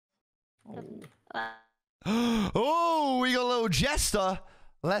Oh, we got a little Jester.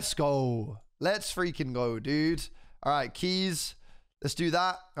 Let's go. Let's freaking go, dude. All right, keys. Let's do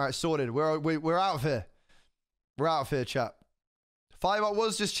that. All right, sorted. We're out of here. We're out of here, chat. 5 up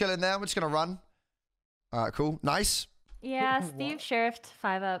was just chilling there. We're just gonna run. All right, cool. Nice. Yeah, Steve sheriffed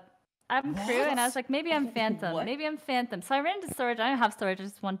 5 up. I'm crew, and I was like, maybe I'm Phantom. Maybe I'm Phantom. So I ran into storage. I don't have storage. I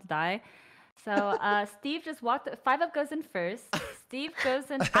just wanted to die. So Steve just walked. 5 up goes in first. Steve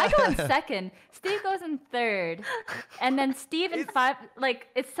goes in. I go in second. Steve goes in third. And then Steve and 5. Like,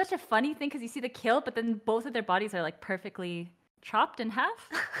 it's such a funny thing because you see the kill, but then both of their bodies are like perfectly chopped in half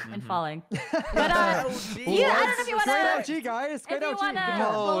and falling. But I don't know if you want to. Straight LG, guys. Straight If you want to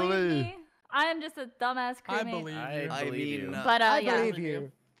bully me, I am just a dumbass crewmate. I believe you. But I yeah. believe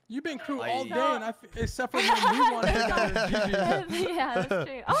you. You've been crew all day, and except for when we won. Yeah, that's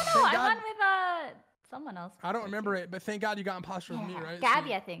true. Oh no, I won with someone else. I don't remember it, but thank God you got imposter with me, right?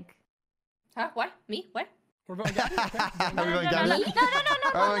 Gabbie, I think. Huh? What? Me? What? We're voting Gabbie. No.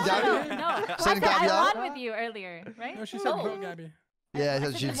 I won with you earlier, right? No, she said vote Gabbie. Yeah,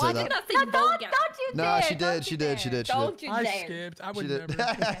 she did say Why that. did I say don't you No, dare. she did. She did. Don't you I dare. skipped. I would did. never.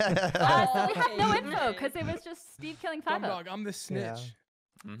 So we have no info because it was just Steve killing 5 up. DumbDog, I'm the snitch.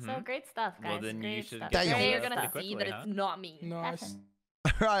 So great stuff, guys. Well, then you great should stuff. get You're Damn. gonna see that it's not me. Nice.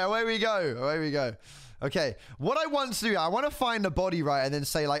 Right, away we go. Away we go. Okay, what I want to do, I want to find a body, right, and then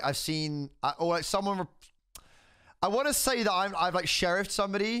say, like, I've seen, or like someone, I want to say that I've like sheriffed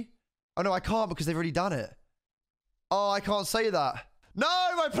somebody. Oh no, I can't because they've already done it. Oh, I can't say that. No,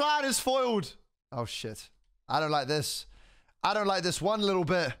 my plan is foiled. Oh shit. I don't like this. I don't like this one little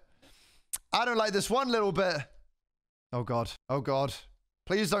bit. I don't like this one little bit. Oh god. Oh god.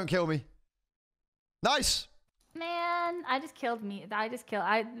 Please don't kill me. Nice. Man, I just killed me.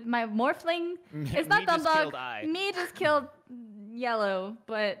 My morphling. It's not Me just killed DumbDog. Me just killed yellow,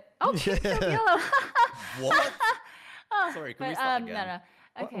 but King killed yellow. What? Oh, Sorry, can we but, start again?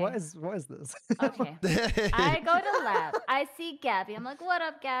 No. Okay. What is this? Okay. I go to lab. I see Gabbie. I'm like, what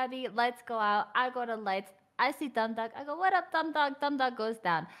up, Gabbie? Lights go out. I go to lights. I see DumbDog. I go, what up, DumbDog? DumbDog goes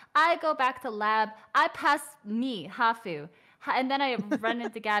down. I go back to lab. I pass me, Hafu. And then I run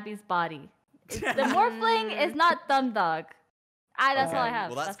into Gabbie's body. The morphling is not DumbDog. That's all I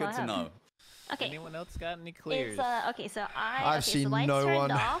have. Well, that's good to know. Okay. Anyone else got any clears? Okay, so I've seen lights no turned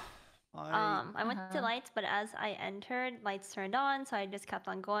one. off. I went to lights, but as I entered, lights turned on, so I just kept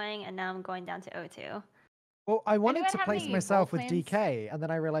on going, and now I'm going down to O2. Well, I wanted Anyone to have place any myself with roleplays? DK, and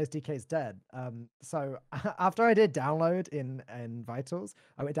then I realized DK's dead. So after I did download in Vitals,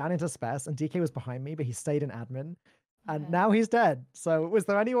 I went down into Spec, and DK was behind me, but he stayed in admin. And now he's dead. So was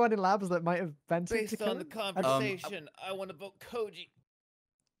there anyone in labs that might have vented to Based kill on the him? conversation, I want to vote Koji.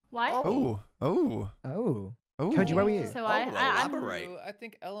 Why? Oh. Koji, where were you? So Elaborate. I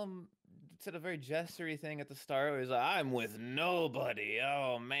think Ellum said a very gestury thing at the start. Where he's like, "I'm with nobody."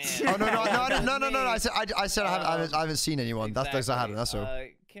 Oh man. Oh no. I said I haven't seen anyone. Exactly. That's what happened. That's all.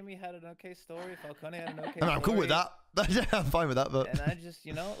 Kimmy had an okay story. Falcone had an okay I mean, I'm cool with story. that. I'm fine with that. But And I just,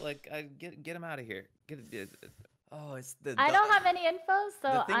 like, I get him out of here. Oh, it's the. I don't have any info,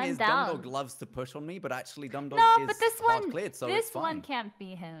 so The thing I'm is, down. DumbDog loves to push on me, but actually, DumbDog No, is but this hard one, cleared, so this it's fine. one can't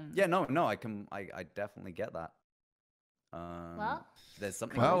be him. Yeah, no, I definitely get that. Well, there's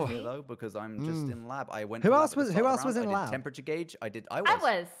something Well. wrong here though because I'm just in lab. I went. Who to lab else at the was- start who of else the was round. in I did lab? temperature gauge. I I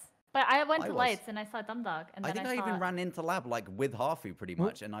was, but I went I to was. lights and I saw DumbDog, and I then think I I saw. even ran into lab like with Hafu pretty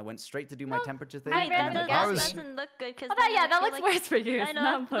much, and I went straight to do my temperature thing. I and ran then into That I was- doesn't look good because. Oh, yeah, that looks worse for you. I It's know,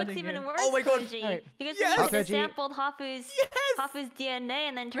 not it looks floating even here. worse. Oh my God. Koji, Alright. because Yes! you Koji. sampled Hafu's DNA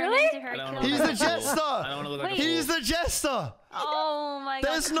and then turned Really? into her. I don't killing wanna he's look the like a fool. jester. I don't want to look like a He's fool. the jester. Oh my God.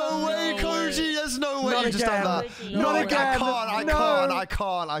 There's no way, Koji. There's no way Not you just done that. again. Not No, I again.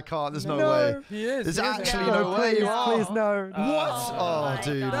 can't. There's no No. way. He is. There's he is. actually No, no way. please, Oh. please, no. What? Oh Oh, my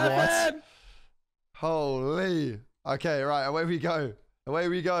dude, God. what? Holy. Okay, right, away we go. Away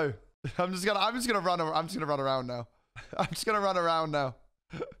we go. I'm just gonna run around now. I'm just gonna run around now.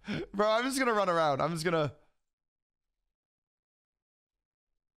 Bro, I'm just gonna run around. I'm just gonna.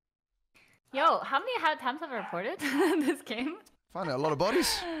 Yo, how many times have I reported this game? Finding a lot of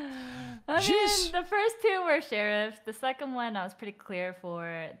bodies. I Jeez. mean, the first 2 were sheriffs. The second one I was pretty clear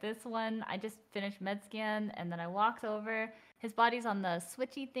for. This one, I just finished med scan and then I walked over. His body's on the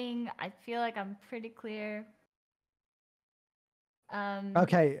switchy thing. I feel like I'm pretty clear.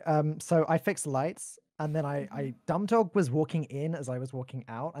 Okay, so I fixed lights, and then DumbDog was walking in as I was walking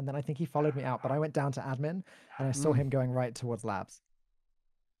out, and then I think he followed me out, but I went down to admin, and I saw him going right towards labs.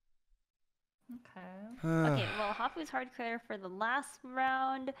 Okay. Okay, well, Hafu's hard clear for the last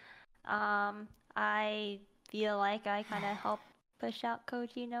round. I feel like I kind of helped push out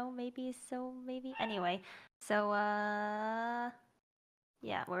Koji. No, maybe so. Maybe anyway. So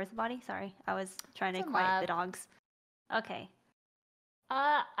yeah. Where's the body? Sorry, I was trying to It's in quiet lab. the dogs. Okay.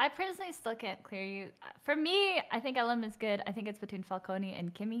 I personally still can't clear you. For me, I think Ellum is good. I think it's between Falcone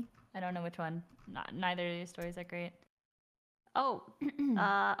and Kimmy. I don't know which one. Neither of these stories are great. Oh.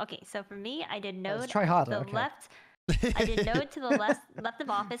 Okay. So for me, I did node Let's try harder. the Okay. left. I did node to the left of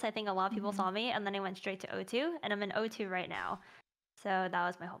office. I think a lot of people saw me, and then I went straight to O2, and I'm in O2 right now. So that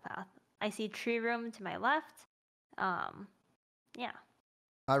was my whole path. I see tree room to my left. Yeah.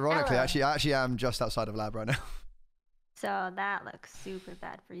 Ironically, Hello. I actually am just outside of lab right now. So that looks super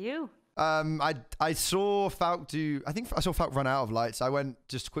bad for you. I saw Falk do. I think I saw Falk run out of lights. I went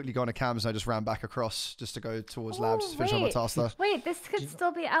just to quickly go on a cams and I just ran back across just to go towards lab just to finish up my task there. Wait, this could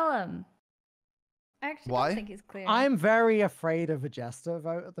still be Ellum. I actually Why? don't think he's clear. I'm very afraid of a Jester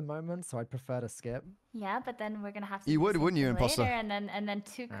vote at the moment, so I'd prefer to skip. Yeah, but then we're gonna have to. You do would, wouldn't you, something imposter? later, and then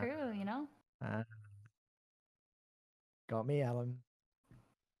two crew, you know. Got me, Ellen.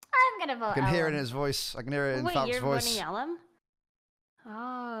 I'm gonna vote. I can hear it in Ellum. his voice. I can hear it in Wait, Falk's you're voice. voting Ellum?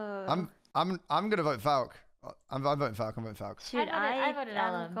 Oh. I'm gonna vote Falk. I'm voting Falk. I'm voting Falk. Shoot, I voted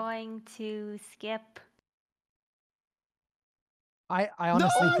am Ellum. going to skip. I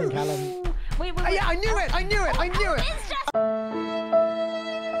honestly think Ellen. Wait. Yeah, I knew it! I knew it! I knew it!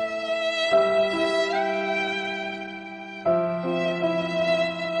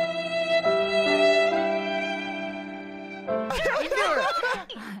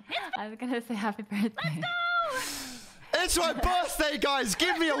 I was gonna say happy birthday. It's my birthday, guys!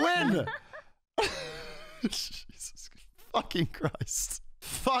 Give me a win! Jesus fucking Christ.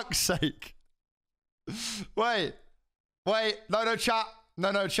 Fuck's sake. Wait. No, chat.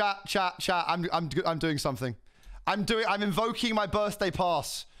 No, chat. I'm doing something. I'm invoking my birthday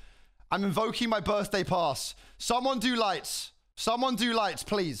pass. I'm invoking my birthday pass. Someone do lights. Someone do lights,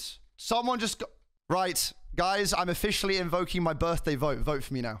 please. Someone just go. Right. Guys, I'm officially invoking my birthday vote. Vote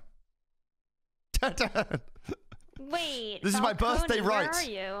for me now. Wait. This is my birthday Falcone, right. Where are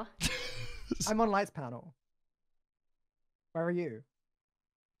you? I'm on lights panel. Where are you?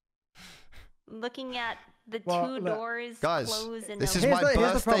 Looking at the Well, two look, doors guys, close in this a is Here's my the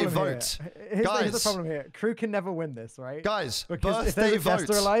birthday problem vote. here. Here's the Guys. problem here. Crew can never win this, right? Guys, Because if birthday there's a vote.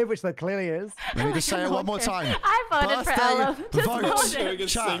 Jester alive, which there clearly is. Let me just say it one more time. I voted for Ellum. Just vote. vote Doing it. a single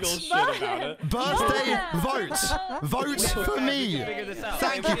Chat. shit about it. Birthday vote. Vote for me.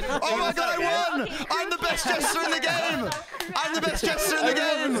 Thank you. Oh my god, I won! I'm the best jester in the game! I'm the best jester in the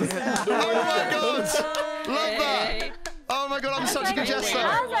game! Oh my god! Love that! Oh my god, I'm such a good jester!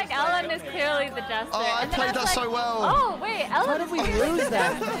 I was like, Ellen is clearly the jester. Oh, I And then played was that like, so well. Oh wait, Ellen. How did we lose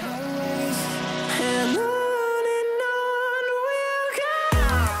that?